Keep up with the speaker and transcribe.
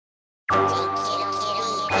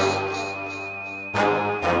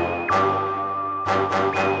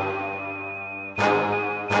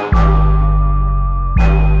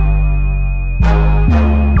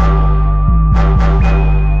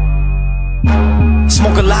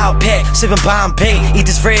Smoke a loud pack, sippin' Bombay, eat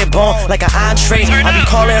this red bone like an entree. I be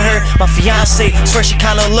calling her my fiance, swear she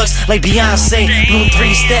kinda looks like Beyonce. Blue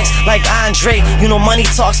 3 stacks like Andre, you know money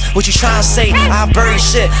talks, what you tryna say? I bury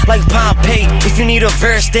shit like Pompeii, if you need a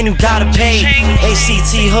verse then you gotta pay.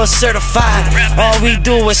 ACT hood certified, all we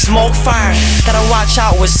do is smoke fire. Gotta watch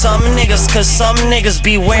out with some niggas, cause some niggas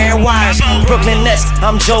be wearing wires. Brooklyn Nets,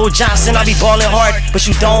 I'm Joe Johnson, I be ballin' hard, but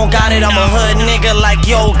you don't got it. I'm a hood nigga like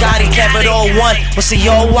Yo Gotti, Capital One, what's in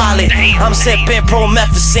your wallet? I'm sippin'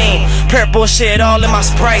 promethazine, purple shit all in my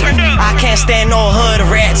Sprite. I can't stand no hood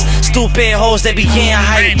rats, stupid hoes that be getting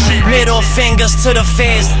hype. Middle fingers to the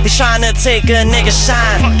feds, they tryna take a nigga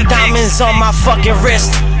shine. Diamonds on my fucking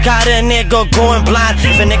wrist, got a nigga going blind.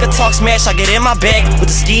 If a nigga talk smash, I get in my bag with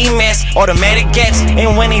the ski mask, automatic gats,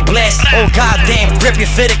 and when he blast, oh goddamn, rip your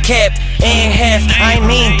fitted cap in half. I ain't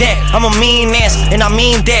mean that, I'm a mean ass, and I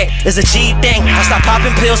mean that it's a G thing. I stop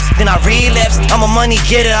popping pills, then I relapse. I'm a money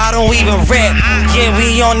getter, I don't even rap. Yeah,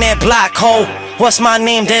 we on that block, ho. What's my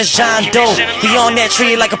name? That's John Doe. He on that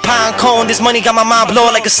tree like a pine cone. This money got my mind blowing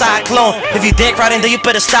like a cyclone. If you dick riding, then you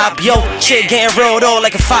better stop, yo. Shit getting rolled over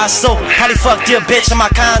like a fossil. Holly fucked your bitch in my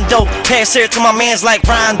condo. Pass her to my mans like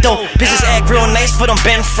Rondo. Bitches act real nice for them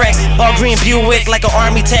Ben Franks. All green Buick like an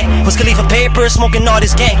army tank. Was Khalifa paper smoking all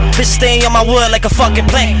this gang. Bitches staying on my wood like a fucking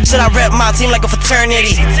plank. Should I rep my team like a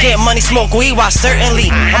fraternity? Get money, smoke weed, why certainly.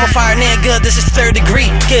 I'm a fire nigga, this is 3rd degree.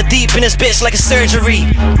 Get deep in this bitch like a surgery.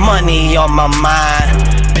 Money on my mind,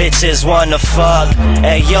 bitches wanna fuck.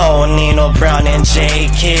 Hey yo, Nino Brown and J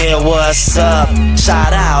Kid, what's up?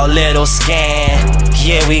 Shout out Little Scan,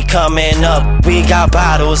 yeah we coming up. We got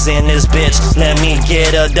bottles in this bitch, let me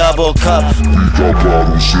get a double cup. We got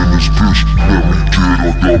bottles in this bitch, let me get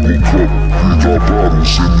a double cup. We got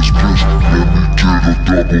bottles in this bitch, let me get a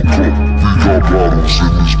double cup. We got bottles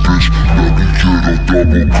in this bitch, let me get a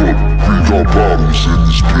double cup. We got bottles in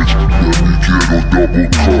this bitch, let me get a double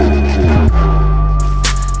cup.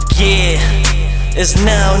 Yeah, it's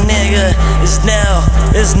now, nigga. It's now,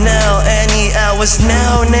 NEL, it's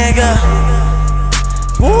now, nigga.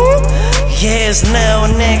 Woo! Yeah, it's now,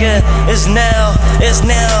 nigga. It's now, it's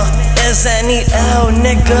NEL,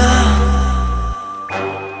 nigga.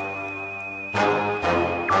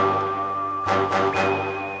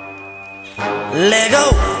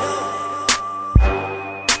 Lego.